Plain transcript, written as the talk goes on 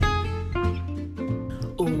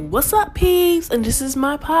What's up, peeps? And this is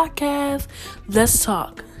my podcast. Let's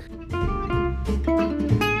talk.